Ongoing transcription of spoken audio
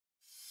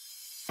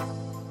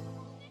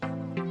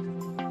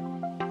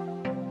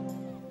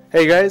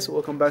Hey guys,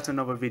 welcome back to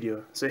another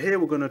video. So here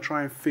we're going to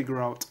try and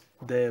figure out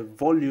the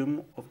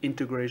volume of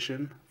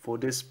integration for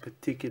this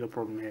particular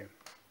problem here.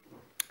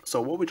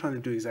 So what we're trying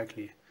to do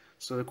exactly,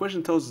 so the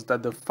question tells us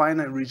that the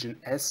finite region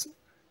S,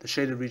 the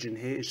shaded region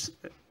here,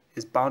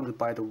 is bounded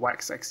by the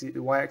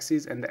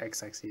y-axis and the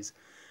x-axis,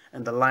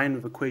 and the line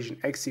with equation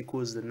x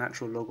equals the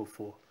natural log of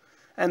 4,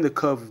 and the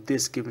curve of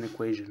this given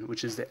equation,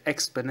 which is the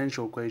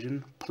exponential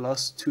equation,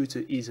 plus 2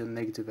 to e to the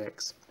negative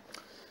x.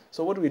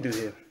 So what do we do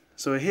here?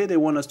 So here they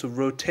want us to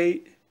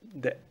rotate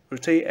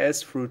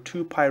S through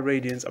 2 pi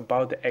radians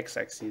about the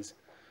x-axis.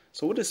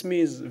 So what this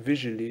means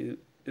visually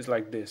is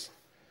like this.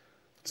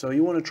 So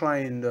you want to try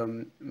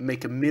and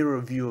make a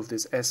mirror view of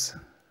this S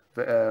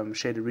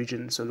shaded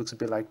region, so it looks a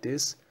bit like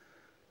this,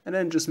 and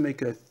then just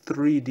make a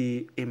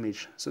 3D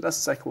image. So that's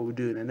exactly what we're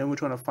doing, and then we're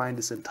trying to find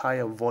this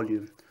entire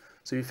volume.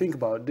 So you think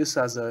about it, this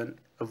has a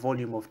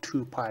volume of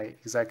 2 pi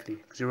exactly,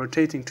 because you're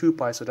rotating 2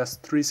 pi, so that's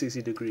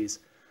 360 degrees.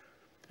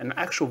 And the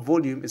actual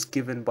volume is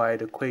given by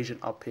the equation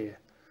up here,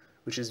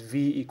 which is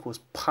v equals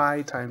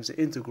pi times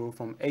the integral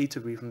from a to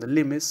b, from the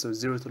limits, so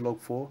 0 to log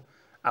 4,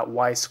 at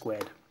y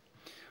squared.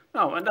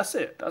 Now, and that's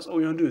it. That's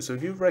all you're going to do. So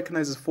if you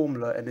recognize this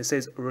formula and it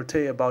says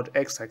rotate about the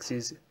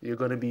x-axis, you're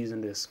going to be using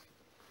this.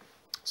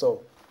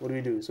 So what do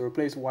we do? So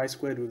replace y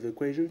squared with the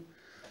equation.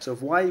 So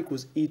if y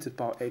equals e to the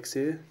power x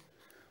here,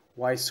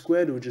 y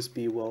squared would just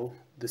be, well,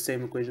 the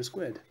same equation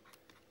squared.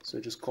 So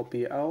just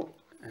copy it out,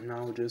 and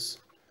now just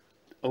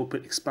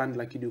expand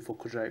like you do for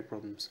quadratic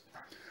problems.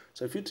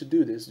 So if you're to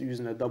do this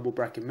using a double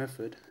bracket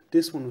method,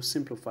 this one will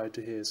simplify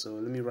to here. So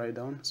let me write it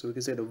down. So we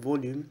can say the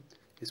volume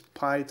is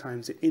pi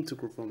times the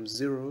integral from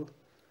 0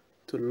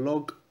 to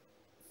log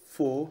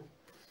 4.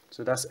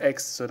 So that's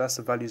x, so that's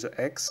the values of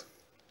x.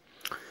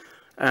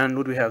 And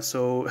what do we have?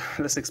 So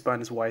let's expand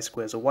this y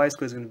squared. So y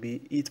squared is going to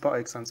be e to the power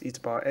x times e to the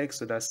power x,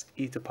 so that's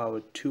e to the power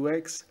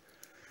 2x.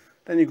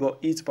 Then you got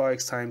e to the power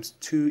x times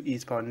 2 e to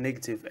the power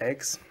negative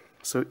x.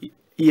 So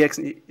ex,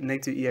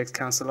 negative ex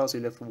cancel out, so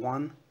you left 1.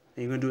 And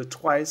you're going to do it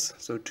twice,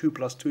 so 2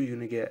 plus 2, you're going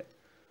to get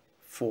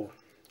 4.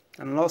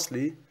 And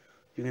lastly,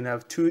 you're going to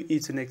have 2 e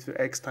to negative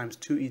x times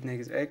 2 e to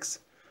negative x,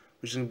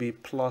 which is going to be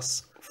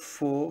plus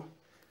 4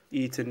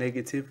 e to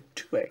negative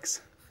 2x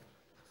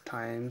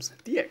times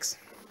dx.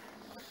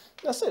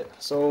 That's it.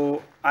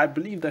 So I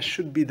believe that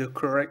should be the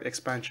correct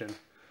expansion.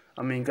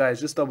 I mean,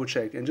 guys, just double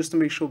check. And just to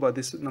make sure about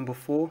this number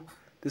 4,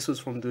 this was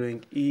from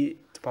doing e to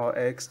the power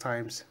x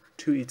times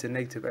 2e to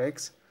negative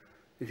x.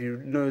 If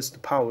you notice the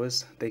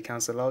powers, they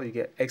cancel out. You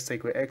get x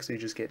take away x, so you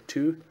just get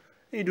 2.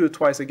 And you do it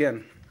twice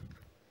again,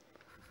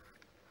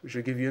 which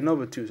will give you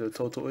another 2. So the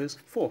total is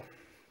 4.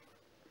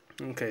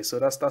 Okay, so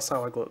that's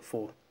how I got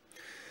 4.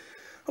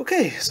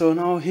 Okay, so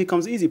now here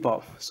comes the easy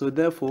part. So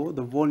therefore,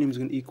 the volume is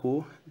going to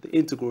equal the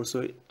integral.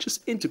 So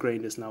just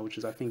integrating this now, which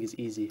is I think is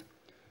easy.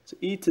 So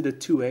e to the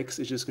 2x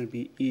is just going to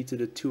be e to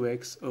the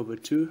 2x over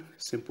 2,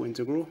 simple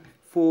integral.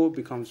 4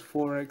 becomes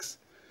 4x.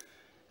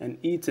 And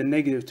e to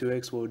negative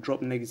 2x will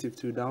drop negative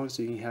 2 down,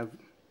 so you can have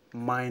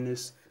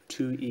minus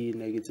 2e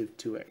negative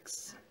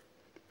 2x.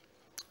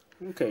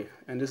 Okay,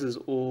 and this is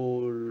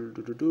all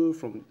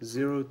from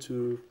 0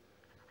 to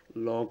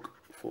log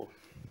 4.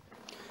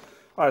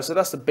 Alright, so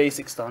that's the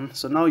basics done.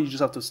 So now you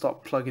just have to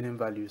start plugging in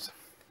values.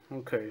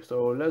 Okay,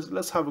 so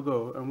let's have a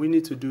go, and we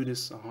need to do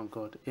this, oh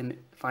god,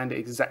 find the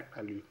exact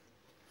value.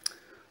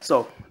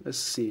 So let's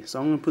see. So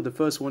I'm going to put the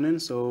first one in.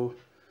 So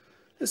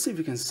let's see if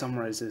we can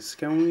summarize this.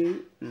 Can we?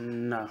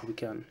 Nah, we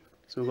can't.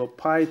 So we've got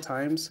pi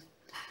times,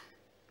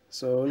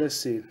 so let's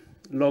see,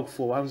 log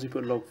 4. What happens if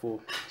you put log 4?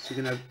 So you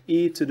can have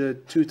e to the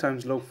 2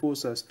 times log 4,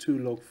 so that's 2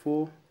 log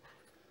 4.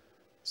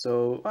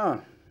 So,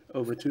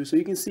 over 2. So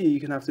you can see you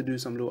can have to do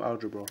some little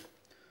algebra.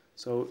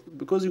 So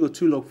because you got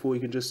 2 log 4,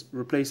 you can just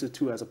replace the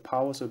 2 as a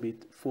power, so it'll be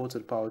 4 to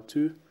the power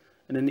 2.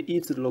 And then the e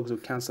to the logs will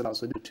cancel out,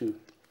 so do 2.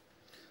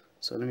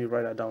 So let me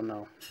write that down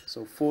now.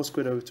 So 4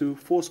 squared over 2.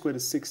 4 squared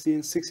is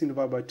 16. 16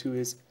 divided by 2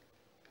 is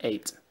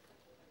 8.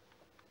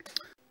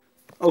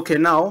 Okay,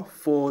 now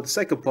for the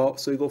second part,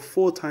 so you got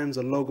 4 times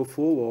the log of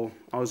 4. Well,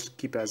 I'll just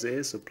keep it as it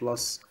is. So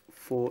plus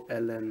 4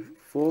 ln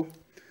 4.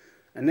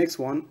 And next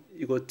one,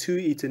 you got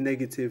 2e to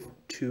negative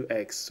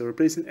 2x. So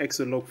replacing x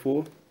with log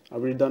 4, I've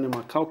already done in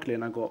my calculator,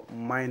 and I got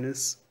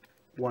minus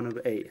 1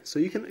 over 8. So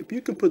you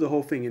can put the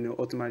whole thing in, it'll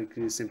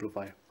automatically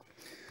simplify.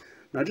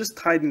 Now just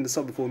tidying this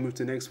up before we move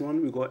to the next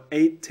one, we've got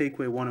 8 take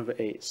away 1 over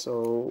 8.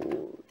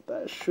 So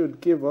that should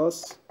give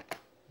us,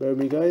 bear with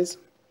me guys,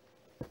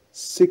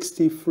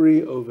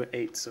 63 over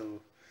 8.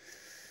 So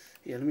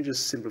yeah, let me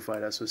just simplify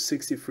that. So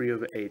 63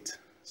 over 8.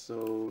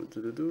 So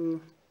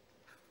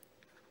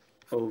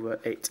over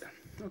 8.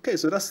 Okay,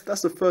 so that's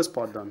the first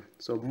part done.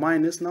 So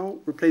minus, now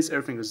replace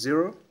everything with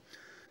 0.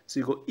 So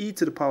you got e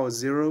to the power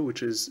 0,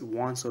 which is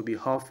 1, so it'll be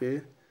half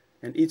here.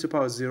 And e to the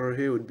power 0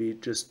 here would be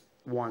just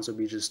 1, so it'll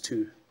be just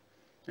 2.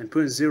 And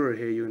putting 0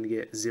 here, you're going to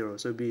get 0.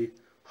 So it'll be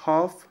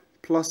half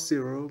plus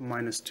 0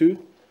 minus 2.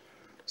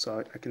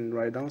 So I can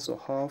write down, so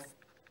half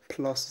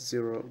plus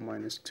 0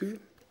 minus 2.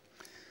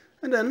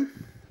 And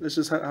then let's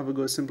just have a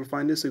go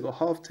simplifying this. So you got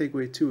half take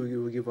away 2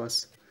 will give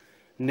us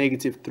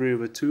negative 3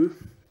 over 2.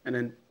 And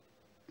then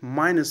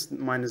minus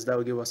that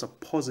will give us a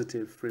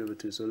positive 3 over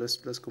 2. So let's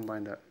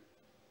combine that.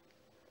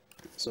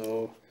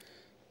 So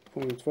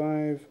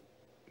 0.5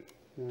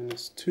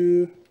 minus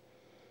 2.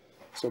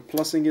 So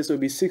plusing it, so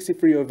it'll be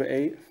 63 over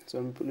 8. So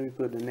let me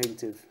put the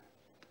negative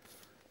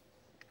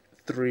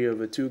 3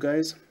 over 2,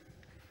 guys.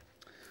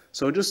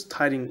 So just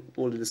hiding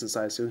all of this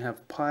inside. So we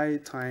have pi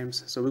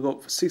times, so we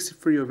got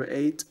 63 over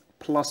 8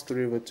 plus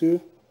 3 over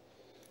 2.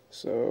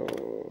 So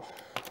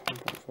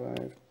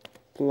 1.5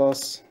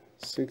 plus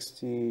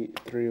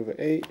 63 over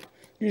 8.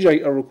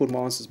 Usually I record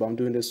my answers, but I'm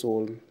doing this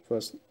all in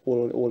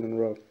a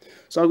row.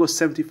 So I'll go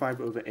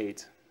 75 over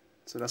 8.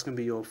 So that's going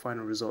to be your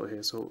final result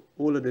here. So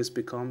all of this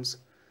becomes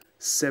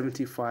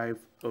 75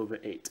 over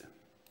 8.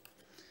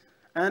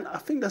 And I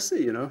think that's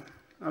it, you know.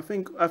 I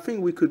think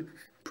we could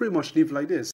pretty much leave like this.